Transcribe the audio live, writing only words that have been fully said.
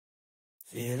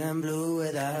Feeling blue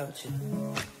without you.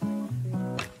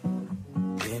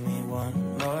 Give me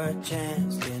one more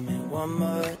chance, give me one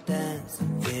more dance.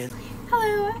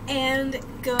 Hello and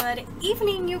good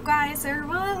evening, you guys, or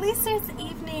well, at least it's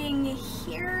evening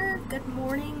here. Good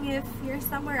morning if you're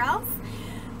somewhere else.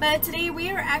 But today we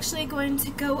are actually going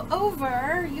to go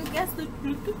over, you guessed it,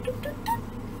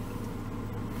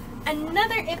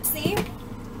 another Ipsy.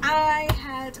 I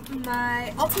had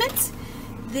my ultimate.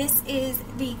 This is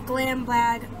the Glam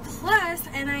Bag Plus,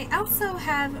 and I also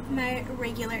have my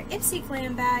regular Ipsy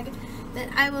Glam Bag that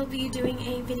I will be doing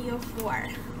a video for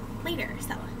later.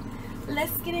 So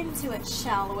let's get into it,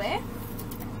 shall we?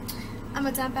 I'm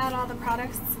gonna dump out all the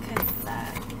products because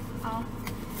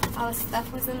all the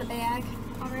stuff was in the bag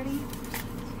already.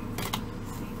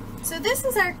 So this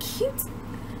is our cute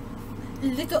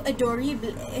little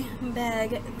adorable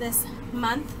bag this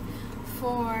month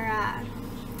for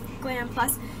Glam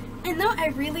Plus. And though I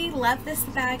really love this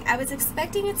bag, I was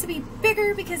expecting it to be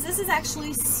bigger because this is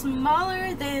actually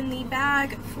smaller than the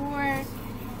bag for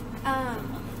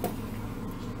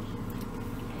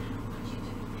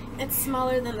it's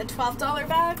smaller than the $12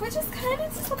 bag, which is kind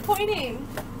of disappointing.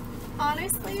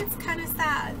 Honestly, it's kind of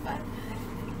sad, but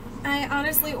I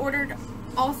honestly ordered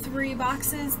all 3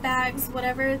 boxes, bags,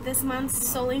 whatever, this month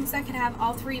solely so I could have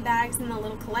all 3 bags in the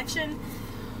little collection,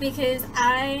 because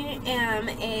I am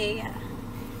a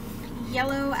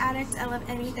yellow addict. I love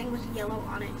anything with yellow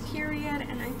on it, period,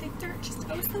 and I think they're just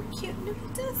oh so cute. Look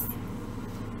at this.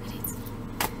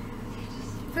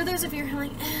 For those of you who are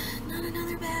like, not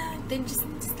another bag, then just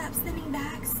stop sending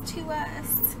bags to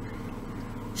us.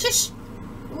 Shush!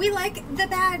 We like the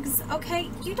bags,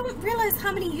 okay? You don't realize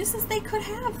how many uses they could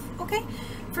have, okay?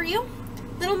 For you,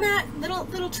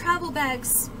 little travel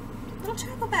bags. Little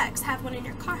travel bags. Have one in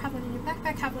your car, have one in your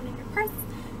backpack, have one in your purse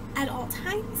at all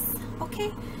times,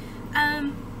 okay?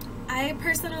 I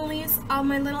personally use all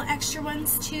my little extra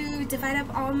ones to divide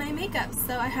up all my makeup.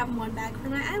 So I have one bag for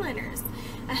my eyeliners.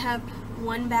 I have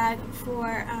one bag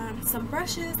for some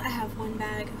brushes. I have one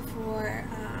bag for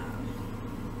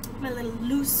my little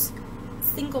loose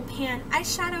single pan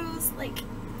eyeshadows. Like,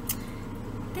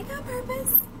 they got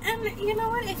purpose. And you know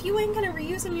what? If you ain't gonna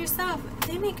reuse them yourself,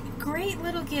 they make great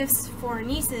little gifts for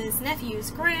nieces,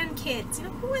 nephews, grandkids, you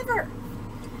know, whoever.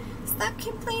 Stop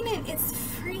complaining. It's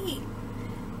free.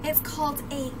 It's called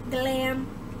a Glam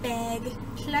Bag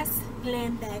Plus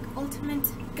Glam Bag Ultimate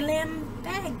Glam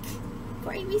Bag.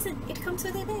 For a reason. It comes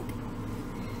with a bag.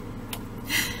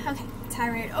 Okay,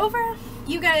 tirade over.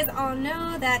 You guys all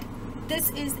know that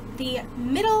this is the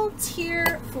middle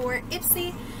tier for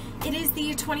Ipsy. It is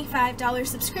the $25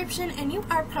 subscription, and you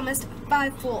are promised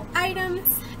 5 full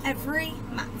items every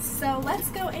month. So let's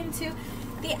go into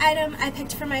the item I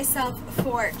picked for myself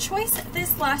for choice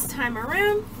this last time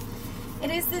around. It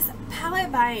is this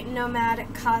palette by Nomad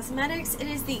Cosmetics. It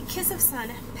is the Kiss of Sun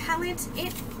palette.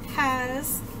 It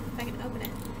has, if I can open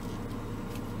it,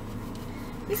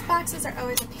 these boxes are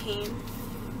always a pain.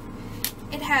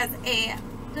 It has a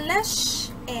blush,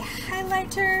 a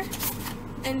highlighter,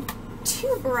 and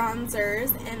 2 bronzers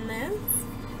in this.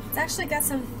 It's actually got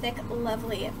some thick,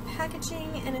 lovely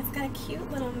packaging, and it's got a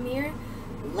cute little mirror.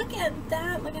 Look at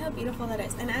that. Look at how beautiful that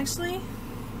is. And actually,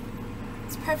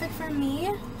 it's perfect for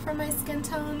me, for my skin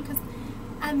tone, because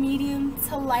I'm medium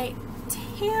to light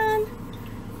tan.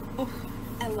 Oh,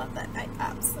 I love that. I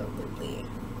absolutely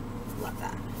love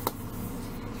that.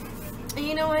 And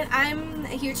you know what? I'm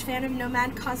a huge fan of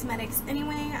Nomad Cosmetics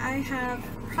anyway. I have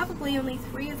probably only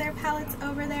 3 of their palettes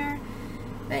over there,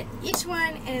 but each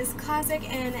one is classic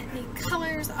and the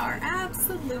colors are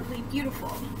absolutely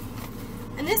beautiful.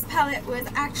 And this palette was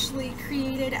actually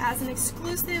created as an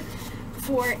exclusive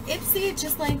for Ipsy,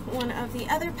 just like one of the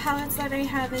other palettes that I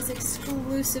have is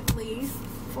exclusively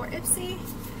for Ipsy.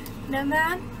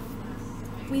 Nomad,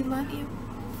 we love you.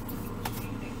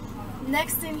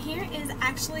 Next in here is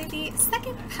actually the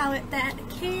second palette that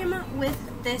came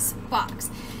with this box.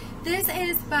 This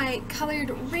is by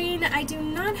Colored Rain. I do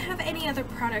not have any other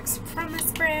products from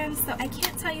this brand, so I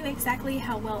can't tell you exactly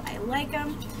how well I like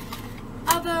them.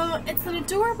 Although it's an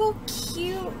adorable,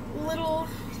 cute little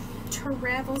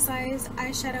travel-sized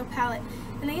eyeshadow palette,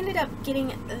 and I ended up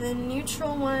getting the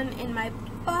neutral one in my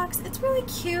box. It's really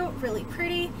cute, really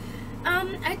pretty.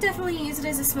 I definitely use it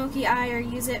as a smoky eye or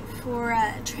use it for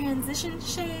transition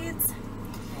shades.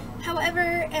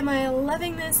 However, am I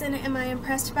loving this and am I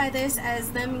impressed by this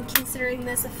as them considering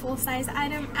this a full-size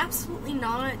item? Absolutely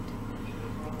not.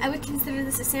 I would consider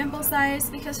this a sample size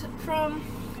because from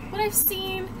what I've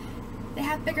seen, they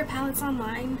have bigger palettes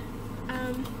online.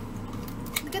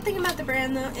 The good thing about the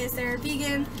brand though is they're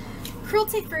vegan,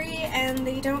 cruelty-free, and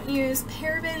they don't use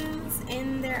parabens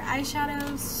in their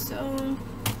eyeshadows, so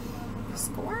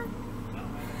score.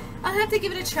 I'll have to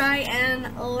give it a try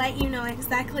and let you know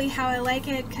exactly how I like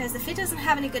it, because if it doesn't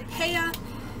have any good payoff,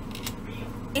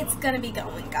 it's gonna be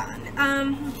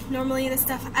gone. Normally the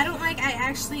stuff I don't like, I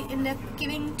actually end up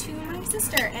giving to my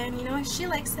sister, and you know what, she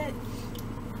likes it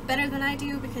better than I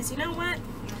do, because you know what,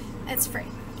 it's free.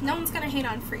 No one's gonna hate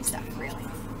on free stuff, really.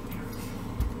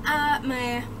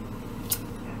 My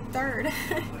third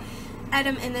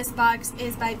item in this box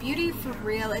is by Beauty For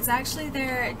Real. It's actually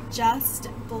their Just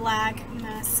Black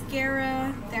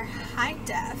mascara, their high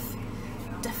def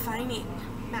defining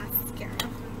mascara.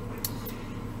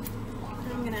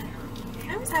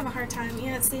 I always have a hard time.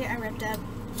 Yeah, see, I ripped up.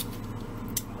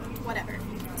 Whatever.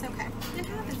 It's okay. It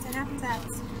happens. It happens.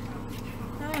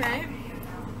 Alright.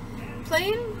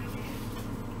 Plain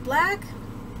black.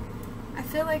 I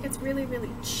feel like it's really,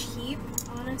 really cheap,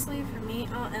 honestly, for me.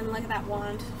 Oh, and look at that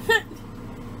wand.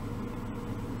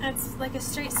 That's like a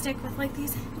straight stick with like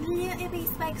these little itty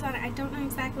spikes on it. I don't know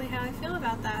exactly how I feel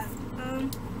about that.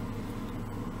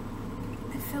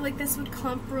 I feel like this would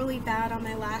clump really bad on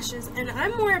my lashes, and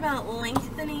I'm more about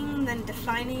lengthening than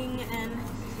defining, and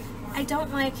I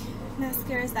don't like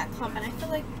mascaras that clump, and I feel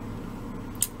like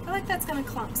that's gonna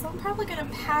clump, so I'm probably gonna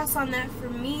pass on that. For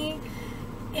me,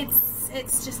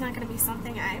 it's just not gonna be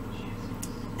something I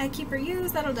keep or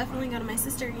use. That'll definitely go to my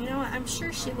sister, and you know what, I'm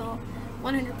sure she will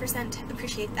 100%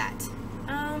 appreciate that.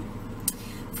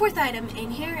 Fourth item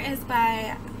in here is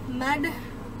by Mud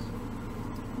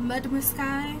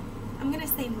Maskai. I'm gonna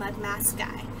say Mud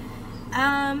Maskai.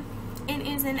 It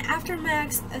is an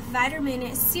Aftermax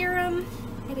vitamin serum.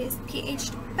 It is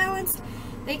pH balanced.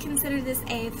 They consider this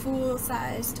a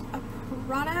full-sized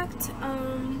product.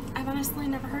 I've honestly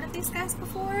never heard of these guys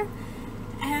before,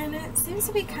 and it seems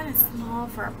to be kind of small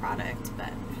for a product,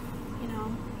 but you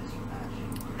know,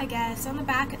 I guess. On the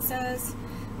back it says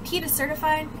PETA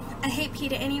certified. I hate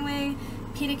PETA anyway.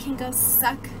 PETA can go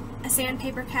suck a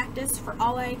sandpaper cactus for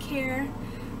all I care.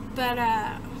 But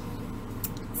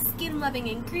skin-loving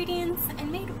ingredients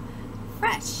and made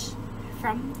fresh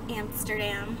from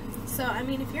Amsterdam. So I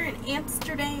mean, if you're an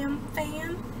Amsterdam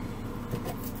fan,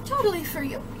 totally for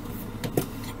you.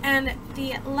 And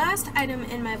the last item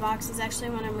in my box is actually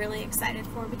one I'm really excited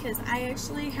for, because I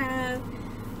actually have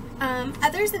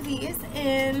others of these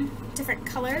in different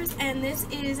colors, and this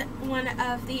is one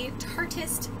of the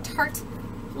Tarte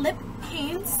lip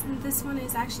paints. This one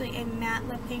is actually a matte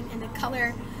lip paint in the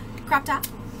color Crop Top.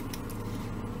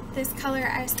 This color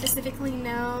I specifically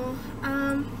know.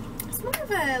 It's more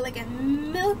of a like a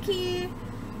milky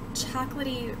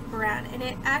chocolatey brown, and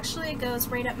it actually goes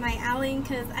right up my alley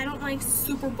because I don't like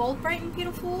super bold, bright, and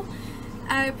beautiful.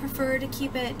 I prefer to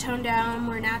keep it toned down,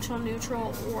 more natural,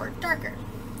 neutral, or darker.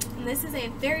 And this is a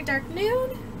very dark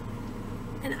nude,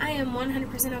 and I am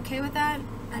 100% okay with that.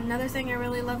 Another thing I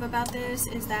really love about this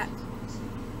is that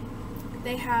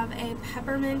they have a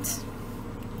peppermint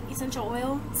essential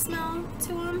oil smell to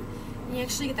them, and you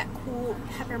actually get that cool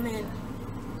peppermint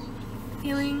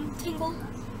feeling, tingle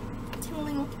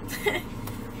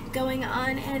going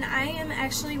on, and I am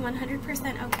actually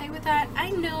 100% okay with that.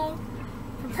 I know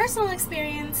from personal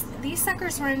experience these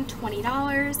suckers run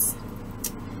 $20.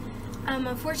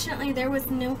 Unfortunately there was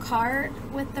no card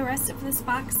with the rest of this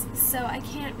box, so I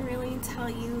can't really tell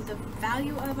you the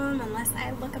value of them unless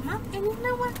I look them up, and you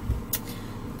know what?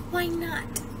 Why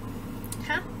not?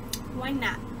 Huh? Why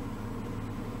not?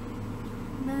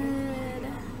 Mud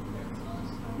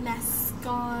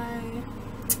Maskai.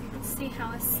 Let's see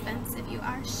how expensive you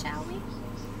are, shall we?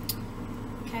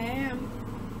 Okay,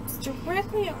 it's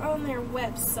directly on their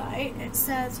website. It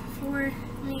says for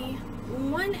the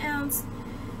 1 ounce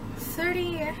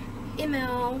 30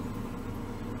 ml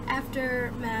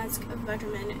Aftermax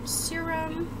vitamin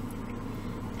serum,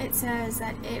 it says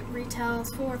that it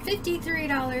retails for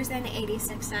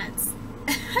 $53.86.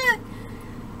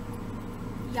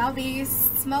 Y'all be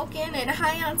smoking and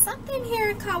high on something here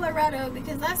in Colorado,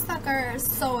 because that sucker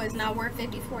so is not worth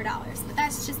 $54. But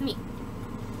that's just me.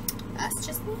 That's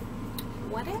just me.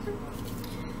 Whatever.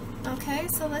 Okay,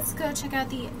 so let's go check out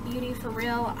the Beauty For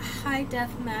Real High Def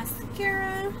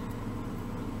Mascara.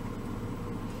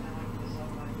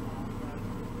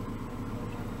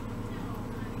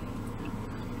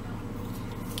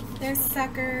 This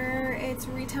sucker, its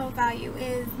retail value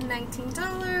is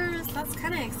 $19. That's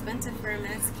kind of expensive for a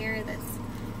mascara that's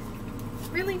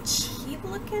really cheap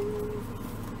looking.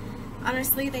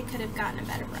 Honestly, they could have gotten a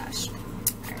better brush.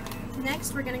 Right.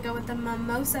 Next, we're going to go with the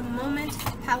Mimosa Moment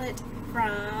palette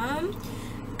from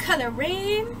Color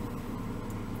Rain.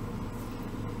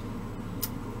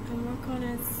 we're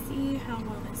gonna see how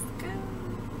well this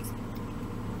goes.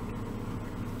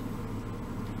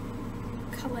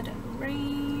 Colored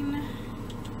Rain.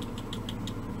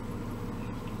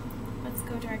 Let's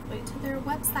go directly to their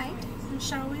website,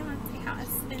 shall we? Let's see how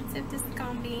expensive this is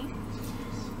gonna be.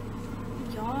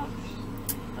 Y'all,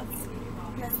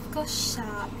 let's go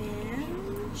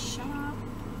shopping. Shop.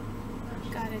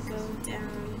 Gotta go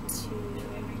down to,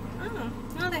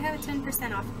 oh, they have a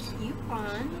 10% off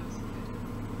coupon.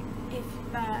 If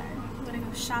I'm gonna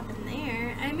go shopping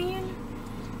there. I mean,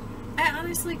 I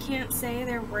honestly can't say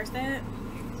they're worth it.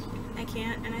 I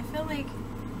can't, and I feel like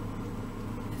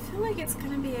it's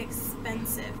gonna be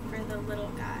expensive for the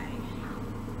little guy.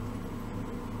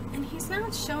 And he's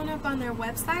not showing up on their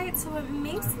website, so it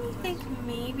makes me think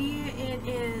maybe it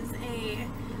is a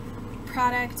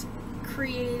product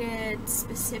created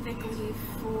specifically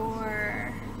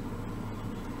for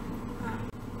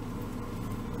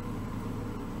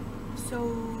so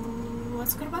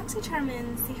let's go to BoxyCharm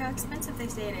and see how expensive they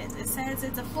say it is. It says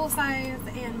it's a full size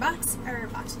and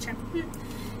BoxyCharm.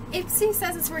 Ipsy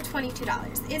says it's worth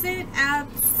 $22. Is it?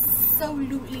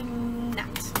 Absolutely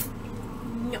not.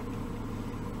 No.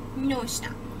 No, it's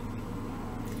not.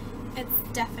 It's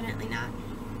definitely not.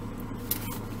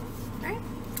 Alright,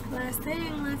 last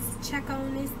thing, let's check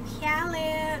on this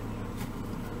palette.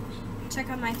 Check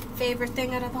on my favorite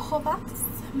thing out of the whole box.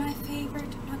 My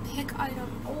favorite, my pick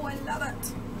item. Oh, I love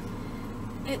it.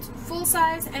 It's full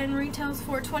size and retails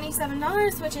for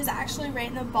 $27, which is actually right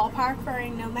in the ballpark for a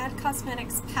Nomad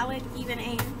Cosmetics palette, even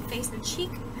a face and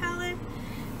cheek palette.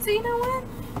 So you know what?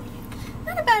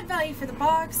 Not a bad value for the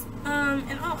box.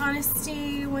 In all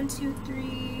honesty, 1, 2,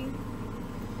 3.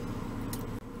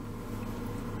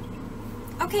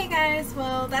 Okay guys,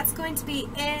 well that's going to be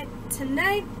it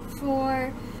tonight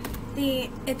for the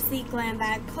Ipsy Glam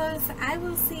Bag Plus. I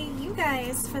will see you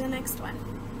guys for the next one.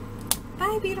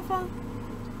 Bye, beautiful.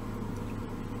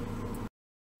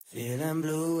 Feeling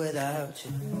blue without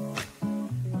you.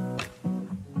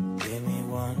 Give me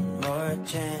one more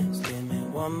chance, give me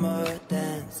one more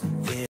dance.